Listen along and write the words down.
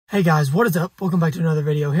Hey guys, what is up? Welcome back to another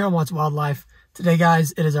video here on What's Wildlife. Today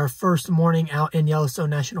guys, it is our first morning out in Yellowstone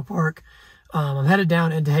National Park. I'm headed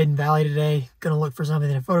down into Hayden Valley today. Gonna look for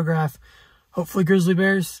something to photograph. Hopefully grizzly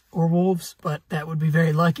bears or wolves, but that would be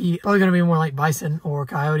very lucky. Probably gonna be more like bison or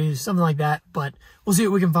coyotes, something like that, but we'll see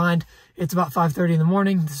what we can find. It's about 5:30 in the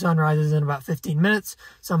morning. The sun rises in about 15 minutes.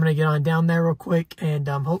 So I'm gonna get on down there real quick and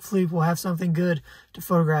hopefully we'll have something good to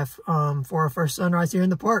photograph for our first sunrise here in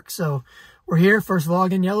the park. So we're here, first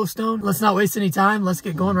vlog in Yellowstone. Let's not waste any time. Let's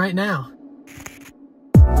get going right now.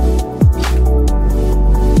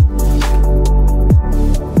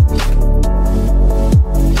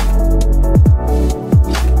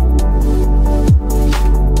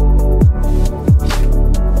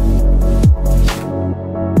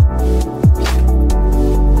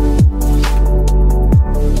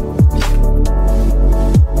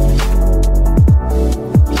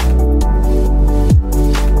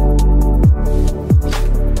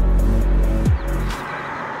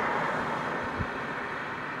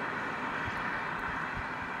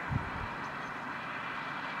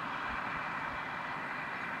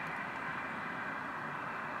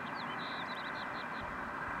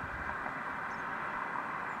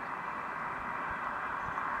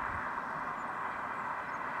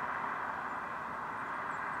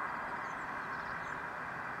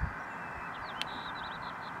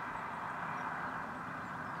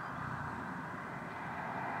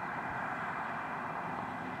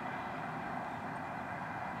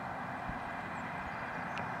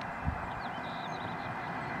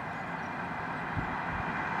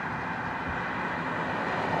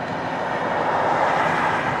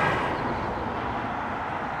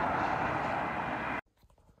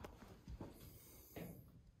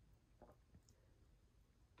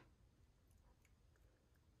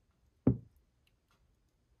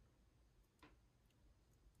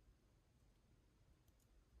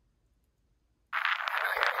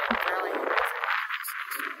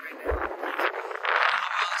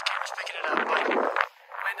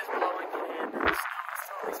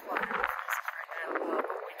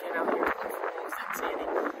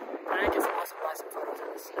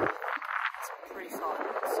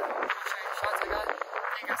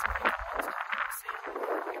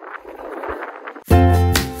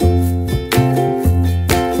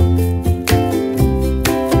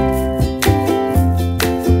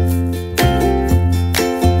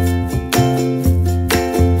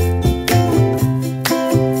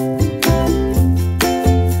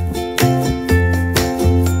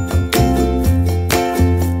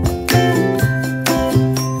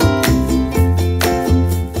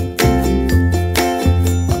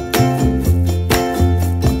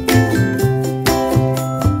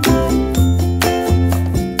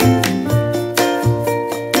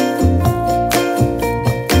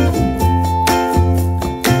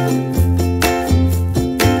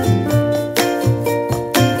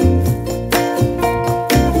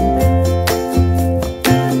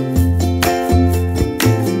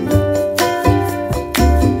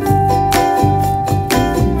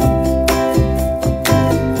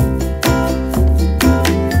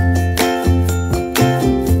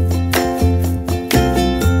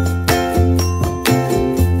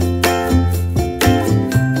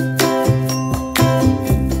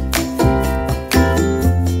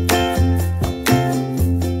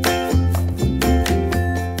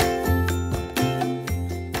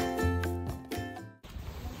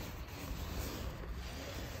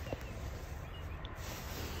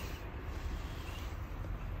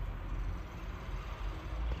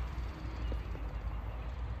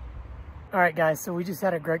 All right guys, so we just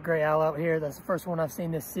had a great gray owl out here. That's the first one I've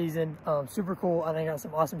seen this season. Super cool. I think I got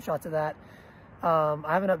some awesome shots of that. I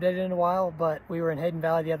haven't updated in a while, but we were in Hayden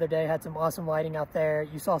Valley the other day, had some awesome lighting out there.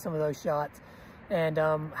 You saw some of those shots. And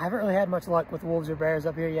I haven't really had much luck with wolves or bears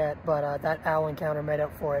up here yet, but that owl encounter made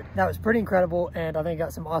up for it. That was pretty incredible, and I think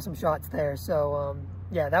got some awesome shots there. So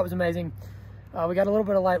yeah, that was amazing. We got a little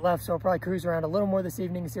bit of light left, so I'll probably cruise around a little more this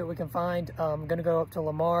evening and see what we can find. I'm going to go up to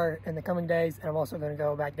Lamar in the coming days, and I'm also going to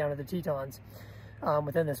go back down to the Tetons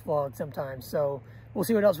within this vlog sometime. So we'll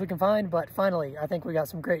see what else we can find, but finally, I think we got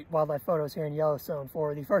some great wildlife photos here in Yellowstone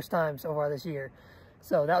for the first time so far this year.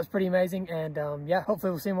 So that was pretty amazing, and yeah,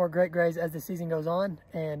 hopefully we'll see more great grays as the season goes on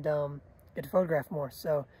and get to photograph more.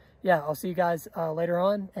 So yeah, I'll see you guys later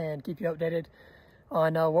on and keep you updated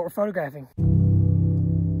on what we're photographing.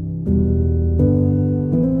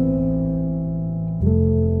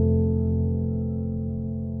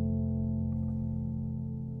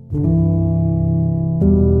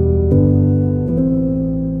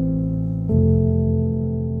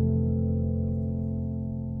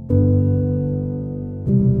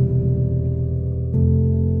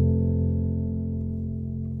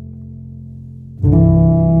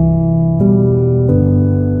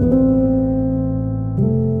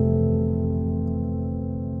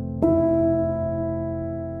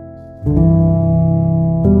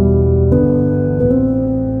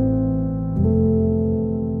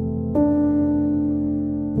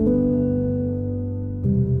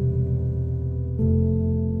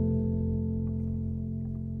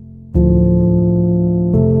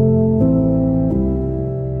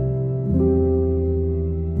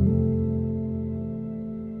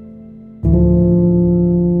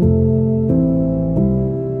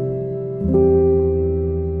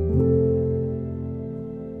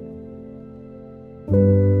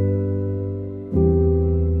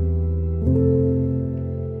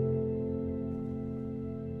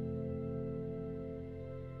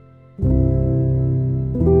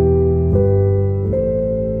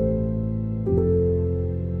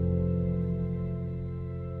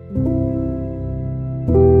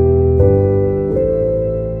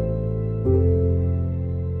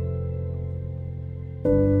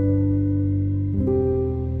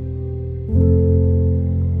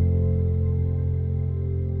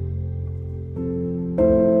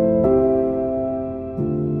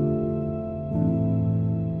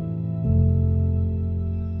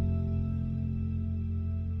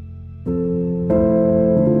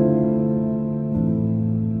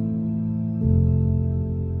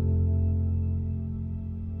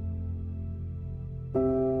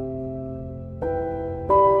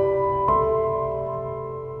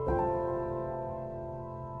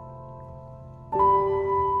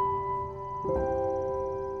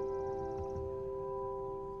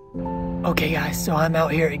 Okay guys, so I'm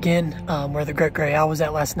out here again where the great gray owl was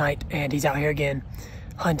at last night, and he's out here again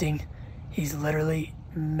hunting. He's literally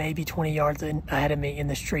maybe 20 yards ahead of me in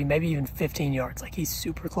this tree, maybe even 15 yards. Like, he's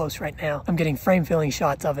super close right now. I'm getting frame filling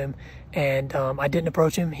shots of him, and I didn't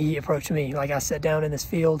approach him. He approached me. Like, I sat down in this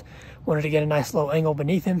field, wanted to get a nice low angle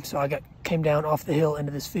beneath him, so I came down off the hill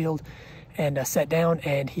into this field and sat down,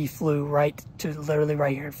 and he flew right to literally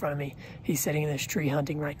right here in front of me. He's sitting in this tree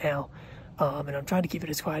hunting right now. And I'm trying to keep it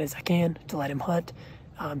as quiet as I can to let him hunt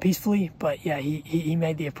peacefully. But yeah, he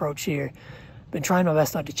made the approach here. Been trying my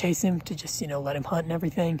best not to chase him, to just, you know, let him hunt and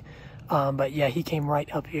everything. But yeah, he came right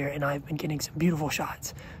up here, and I've been getting some beautiful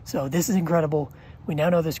shots. So this is incredible. We now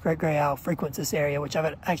know this great gray owl frequents this area, which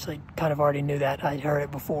I've actually kind of already knew that. I'd heard it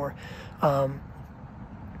before.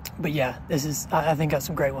 But yeah, this is, I think, got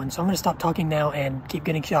some great ones. So I'm going to stop talking now and keep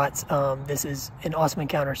getting shots. This is an awesome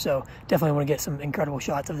encounter, so definitely want to get some incredible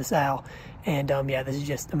shots of this owl. And yeah, this is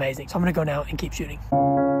just amazing. So I'm going to go now and keep shooting.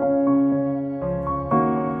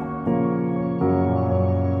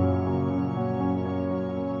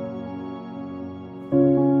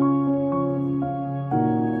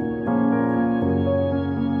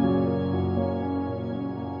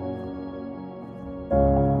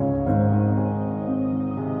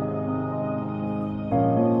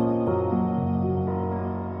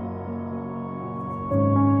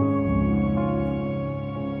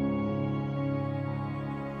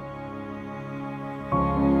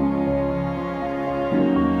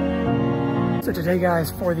 So today,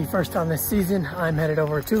 guys, for the first time this season, I'm headed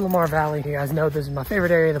over to Lamar Valley. You guys know this is my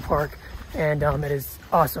favorite area of the park, and it is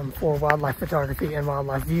awesome for wildlife photography and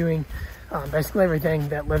wildlife viewing. Basically everything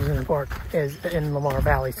that lives in the park is in Lamar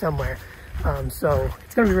Valley somewhere. So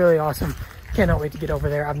it's gonna be really awesome. Cannot wait to get over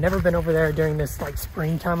there. I've never been over there during this like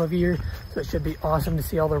spring time of year, so it should be awesome to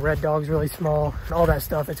see all the red dogs really small and all that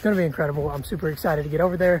stuff. It's gonna be incredible. I'm super excited to get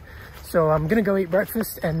over there. So I'm gonna go eat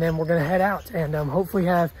breakfast, and then we're gonna head out and hopefully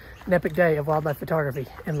have an epic day of wildlife photography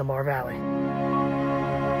in Lamar Valley.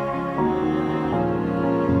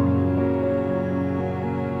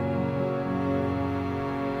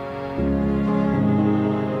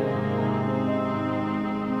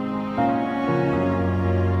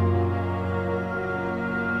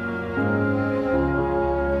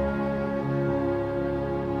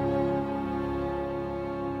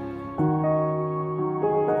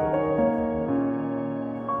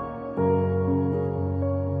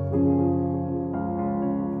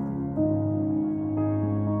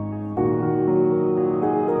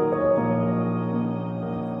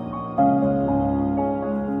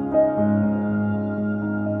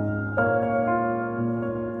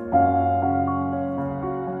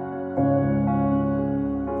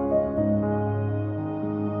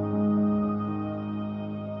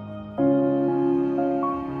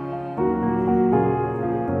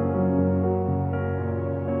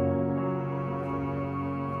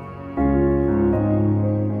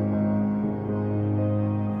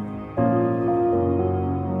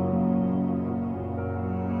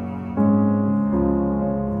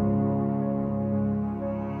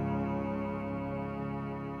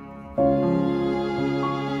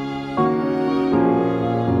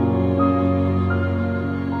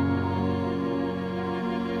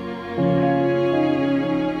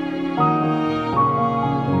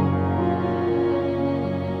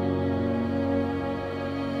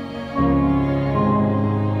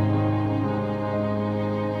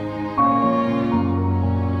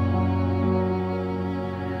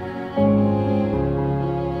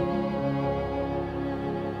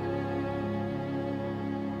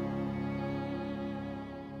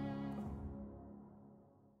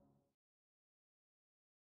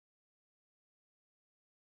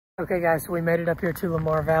 Okay guys, so we made it up here to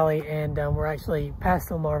Lamar Valley, and we're actually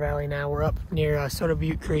past Lamar Valley now. We're up near Soda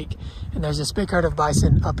Butte Creek, and there's this big herd of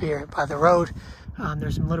bison up here by the road.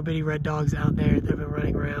 There's some little bitty red dogs out there that have been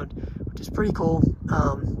running around, which is pretty cool.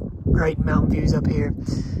 Great mountain views up here.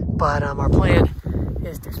 But our plan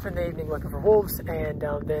is to spend the evening looking for wolves, and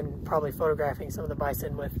then probably photographing some of the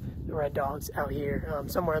bison with the red dogs out here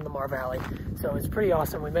somewhere in Lamar Valley. So it's pretty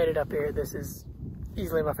awesome. We made it up here. This is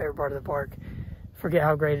easily my favorite part of the park. Forget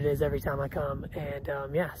how great it is every time I come. And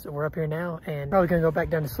yeah, so we're up here now, and probably gonna go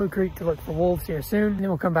back down to Slough Creek to look for wolves here soon. And then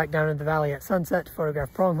we'll come back down into the valley at sunset to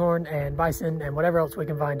photograph pronghorn and bison and whatever else we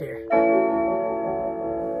can find here.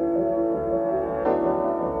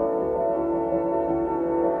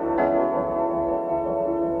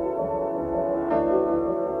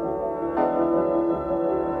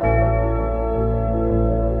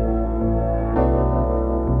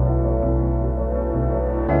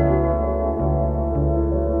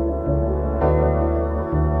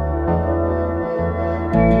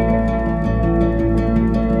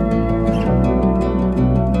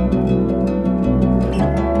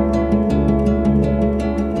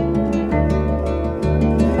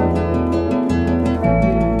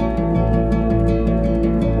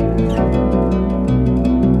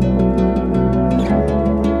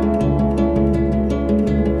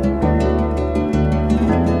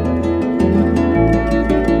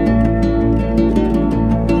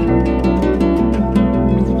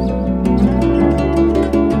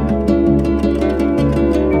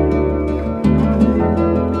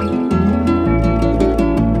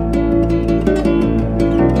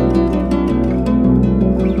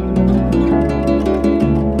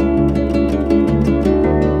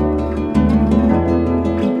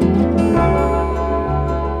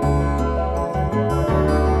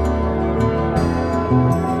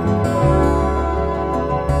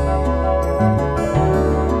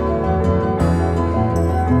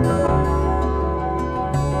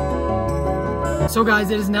 So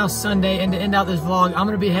guys, it is now Sunday, and to end out this vlog, I'm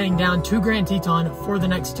going to be heading down to Grand Teton for the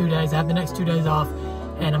next 2 days. I have the next 2 days off,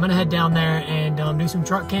 and I'm going to head down there and do some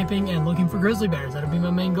truck camping and looking for grizzly bears. That'll be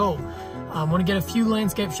my main goal. I want to get a few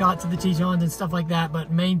landscape shots of the Tetons and stuff like that,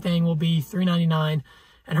 but main thing will be 399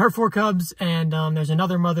 and her 4 cubs, and there's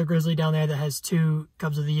another mother grizzly down there that has 2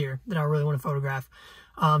 cubs of the year that I really want to photograph.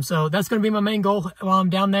 So that's going to be my main goal while I'm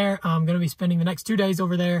down there. I'm going to be spending the next 2 days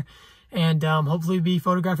over there, and hopefully be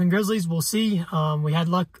photographing grizzlies. We'll see. We had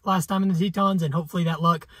luck last time in the Tetons, and hopefully that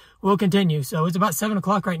luck will continue. So it's about 7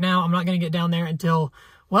 o'clock right now. I'm not going to get down there until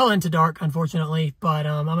well into dark, unfortunately, but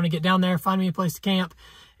I'm going to get down there, find me a place to camp,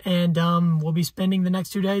 and we'll be spending the next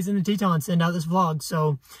 2 days in the Tetons, send out this vlog.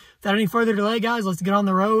 So without any further delay, guys, let's get on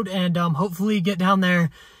the road and hopefully get down there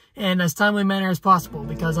in as timely manner as possible,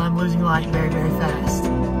 because I'm losing light very, very fast.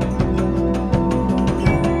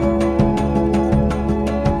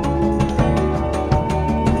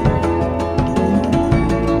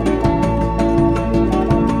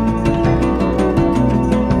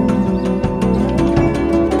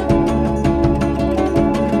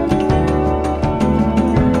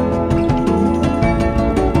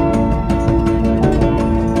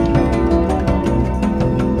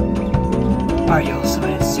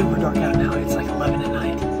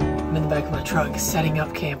 Truck setting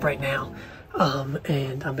up camp right now,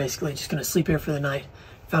 and I'm basically just gonna sleep here for the night.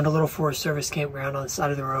 Found a little Forest Service campground on the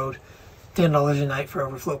side of the road, $10 a night for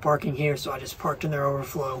overflow parking here, so I just parked in their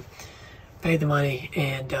overflow, paid the money,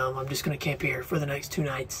 and I'm just gonna camp here for the next 2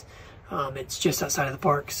 nights. It's just outside of the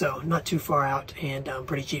park, so not too far out, and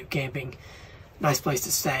pretty cheap camping. Nice place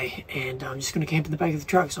to stay, and I'm just gonna camp in the back of the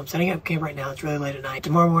truck. So I'm setting up camp right now. It's really late at night.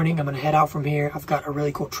 Tomorrow morning I'm gonna head out from here. I've got a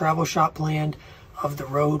really cool travel shot planned of the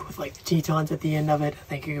road with like the Tetons at the end of it. I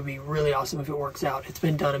think it could be really awesome if it works out. It's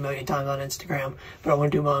been done a million times on Instagram, but I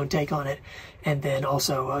want to do my own take on it. And then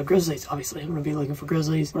also grizzlies, obviously. I'm going to be looking for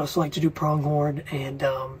grizzlies, but I also like to do pronghorn and you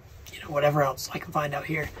know, whatever else I can find out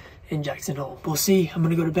here in Jackson Hole. We'll see. I'm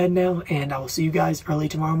going to go to bed now, and I will see you guys early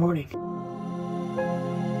tomorrow morning.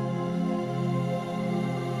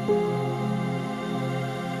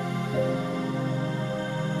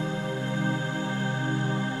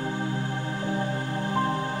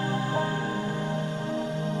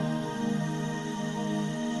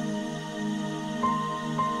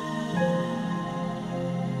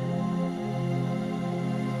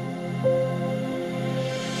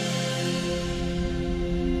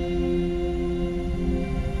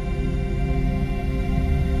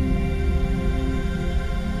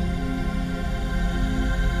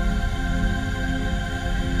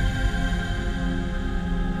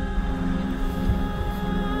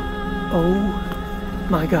 Oh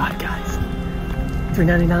my God, guys.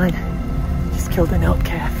 $3.99 just killed an elk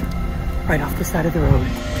calf right off the side of the road.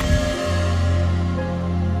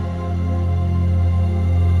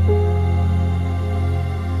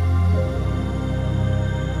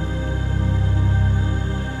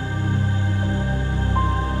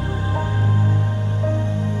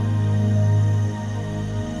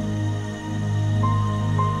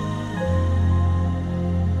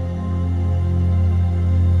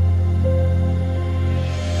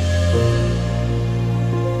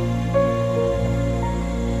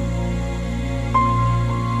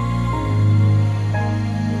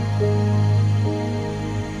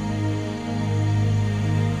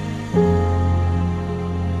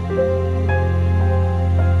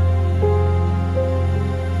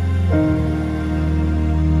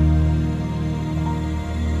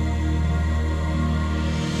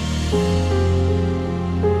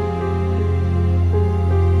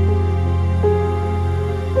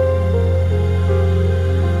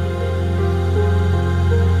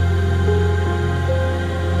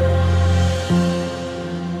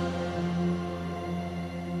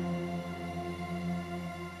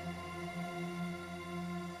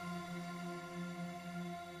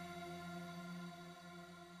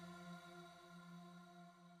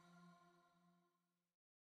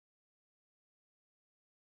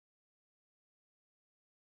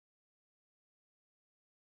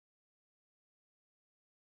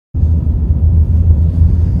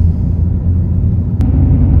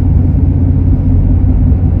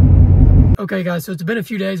 Okay guys, so it's been a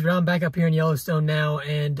few days, but I'm back up here in Yellowstone now,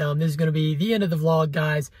 and this is going to be the end of the vlog,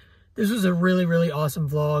 guys. This was a really, really awesome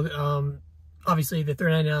vlog. Obviously the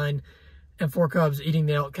 399 and 4 cubs eating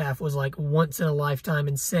the elk calf was like once in a lifetime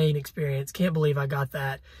insane experience. Can't believe I got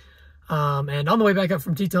that. And on the way back up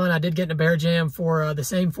from Teton, I did get in a bear jam for the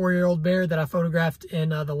same 4-year-old bear that I photographed in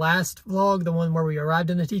the last vlog, the one where we arrived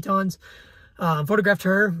in the Tetons. Photographed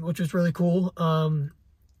her, which was really cool.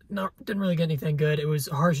 Didn't really get anything good. It was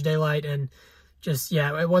harsh daylight and just,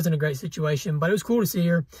 yeah, it wasn't a great situation, but it was cool to see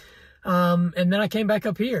her. And then I came back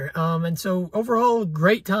up here. And so overall,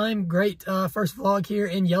 great time, great first vlog here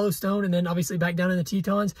in Yellowstone, and then obviously back down in the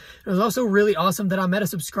Tetons. It was also really awesome that I met a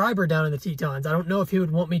subscriber down in the Tetons. I don't know if he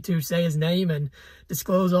would want me to say his name and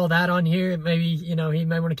disclose all that on here. Maybe, you know, he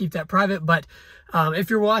may want to keep that private, but if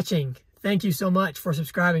you're watching, thank you so much for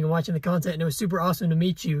subscribing and watching the content, and it was super awesome to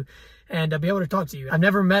meet you and be able to talk to you. I've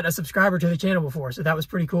never met a subscriber to the channel before, so that was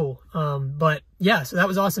pretty cool. But yeah, so that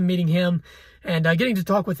was awesome meeting him and getting to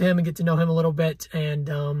talk with him and get to know him a little bit.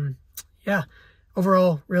 And yeah,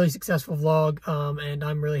 overall, really successful vlog. And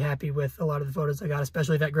I'm really happy with a lot of the photos I got,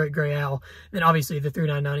 especially that great gray owl. And then obviously the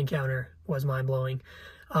 399 encounter was mind-blowing.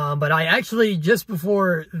 But I actually, just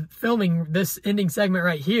before filming this ending segment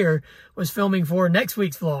right here, was filming for next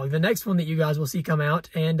week's vlog, the next one that you guys will see come out.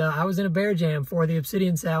 And I was in a bear jam for the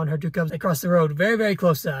obsidian sow and her 2 cubs across the road, very, very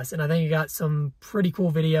close to us. And I think I got some pretty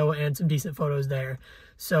cool video and some decent photos there.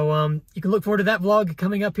 So you can look forward to that vlog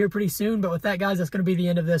coming up here pretty soon. But with that, guys, that's going to be the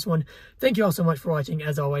end of this one. Thank you all so much for watching.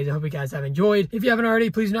 As always, I hope you guys have enjoyed. If you haven't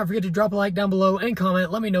already, please do not forget to drop a like down below and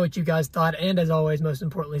comment. Let me know what you guys thought. And as always, most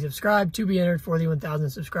importantly, subscribe to be entered for the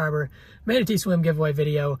 1,000 subscriber manatee swim giveaway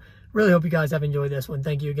video. Really hope you guys have enjoyed this one.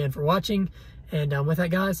 Thank you again for watching. And with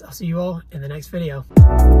that, guys, I'll see you all in the next video.